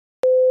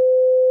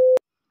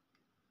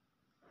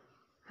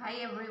Hi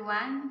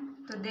everyone,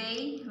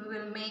 today we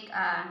will make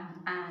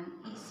an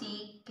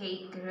easy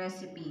cake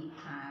recipe.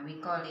 We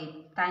call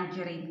it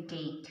tangerine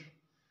cake.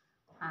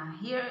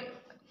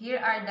 Here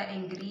are the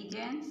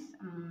ingredients.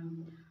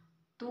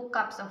 2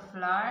 cups of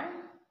flour,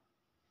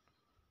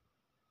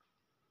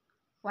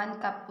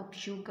 1 cup of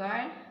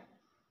sugar,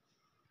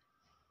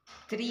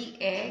 3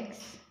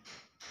 eggs,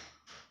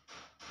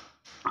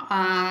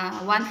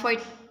 1/4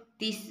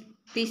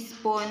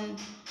 teaspoon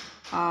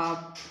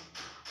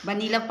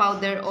vanilla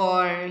powder,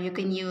 or you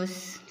can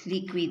use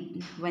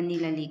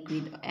vanilla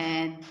liquid,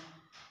 and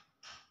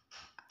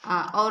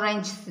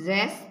orange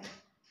zest,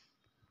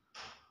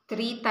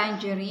 3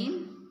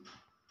 tangerine,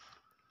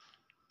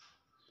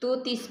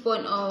 2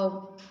 teaspoon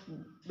of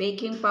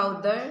baking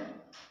powder,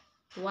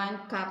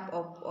 1 cup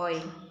of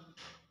oil.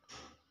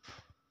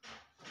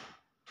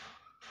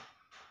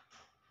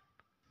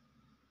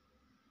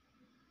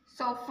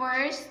 So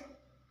first,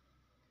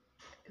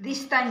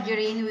 this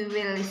tangerine, we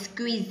will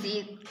squeeze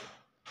it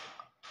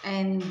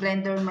in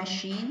blender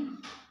machine.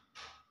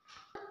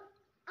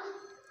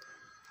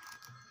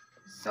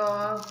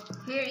 So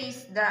here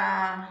is the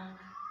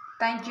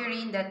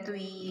tangerine that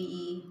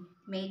we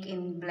make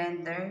in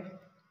blender.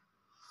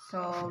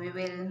 So we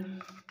will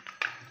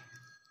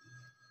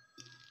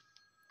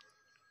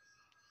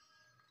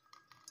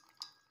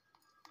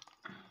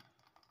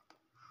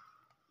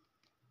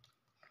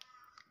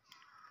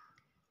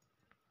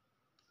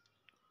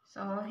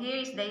here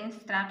is the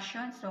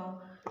instruction. So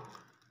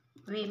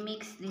we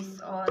mix this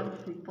all,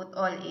 we put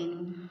all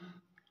in.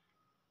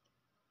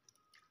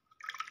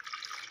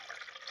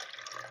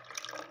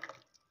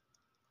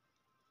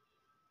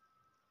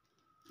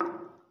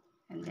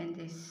 And then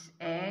this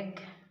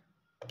egg,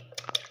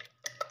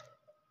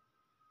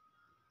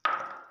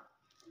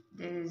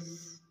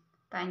 this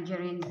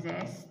tangerine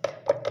zest,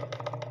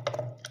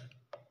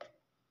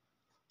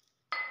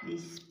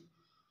 this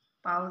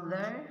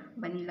powder,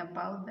 vanilla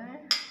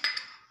powder,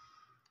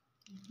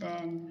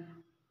 then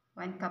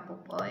 1 cup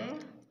of oil,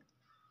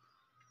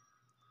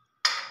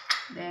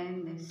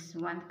 then this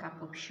 1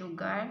 cup of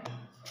sugar.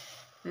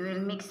 We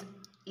will mix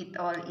it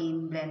all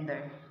in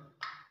blender.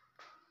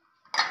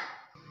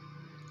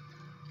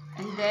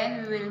 And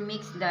then we will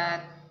mix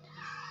that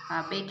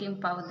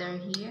baking powder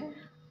here.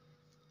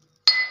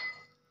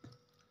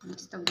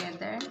 Mix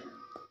together.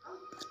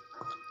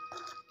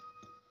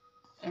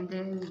 And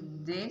then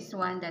this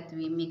one that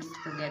we mixed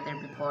together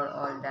before,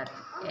 all that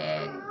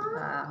egg,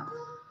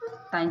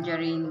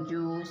 tangerine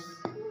juice,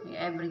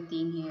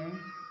 everything here.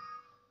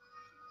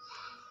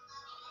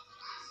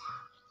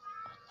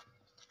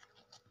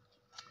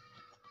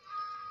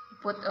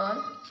 Put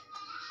all.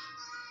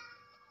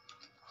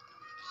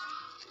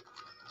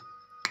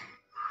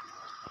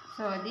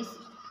 So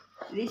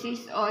this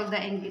is all the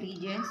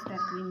ingredients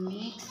that we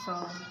mix. So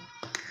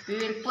we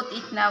will put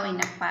it now in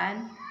a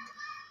pan.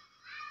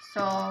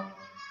 So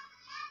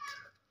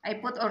I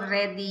put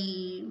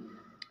already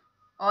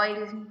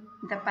oil in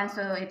the pan so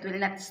it will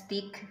not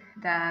stick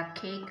the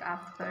cake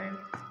after.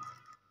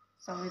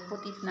 So we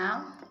put it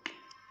now.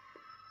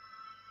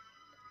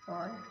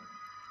 Oil.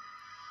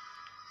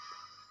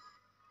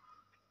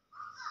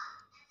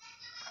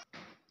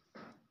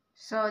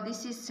 So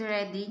this is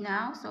ready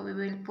now. So we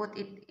will put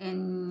it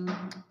in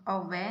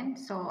oven.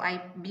 So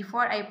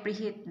before I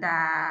preheat the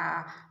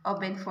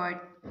oven for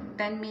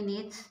 10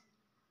 minutes.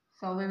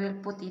 So we will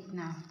put it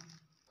now.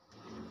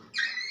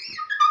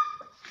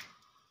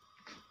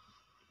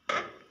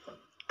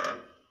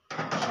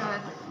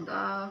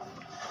 So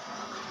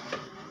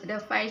the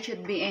fire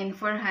should be in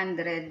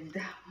 400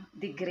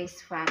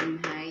 degrees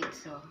Fahrenheit.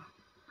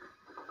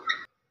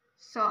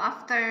 So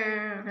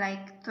after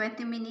like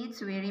 20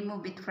 minutes, we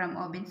remove it from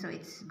oven. So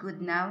it's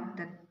good now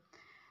that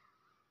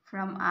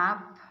from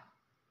up.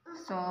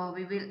 So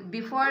we will,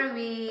 before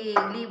we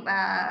leave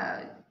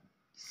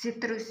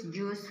citrus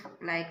juice,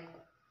 like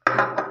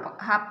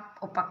half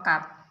of a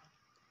cup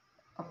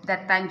of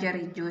that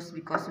tangerine juice,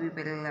 because we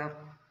will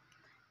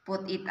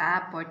put it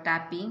up for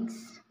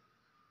toppings.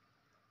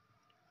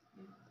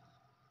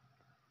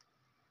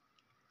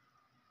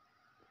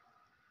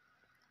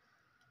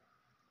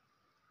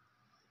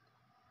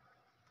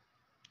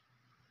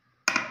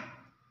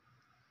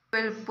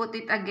 We'll put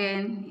it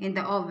again in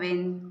the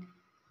oven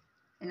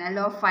in a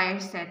low fire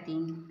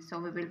setting. So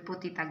we will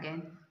put it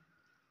again.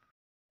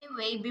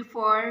 Anyway,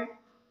 before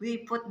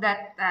we put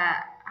that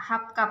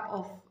half cup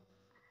of,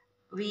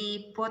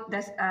 we put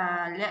this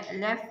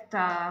left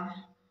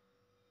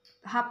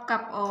half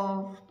cup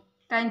of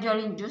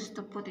tangerine juice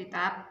to put it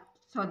up,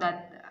 so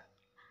that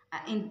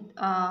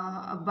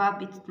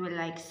above it will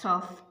like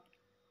soft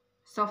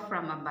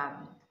from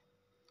above.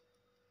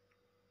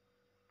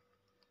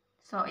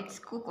 So it's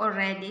cooked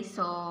already,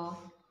 so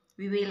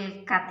we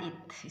will cut it,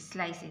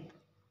 slice it.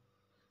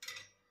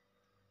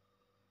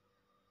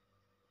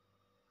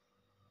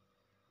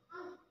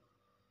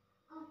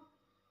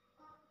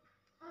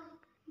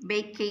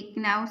 Bake cake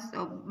now,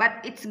 so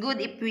but it's good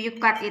if you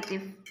cut it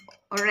if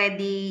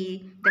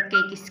already the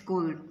cake is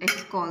cold.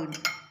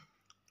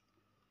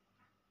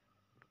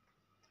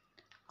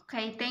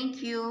 Okay,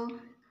 thank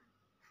you.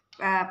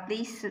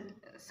 Please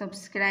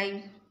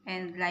subscribe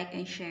and like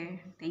and share.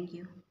 Thank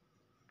you.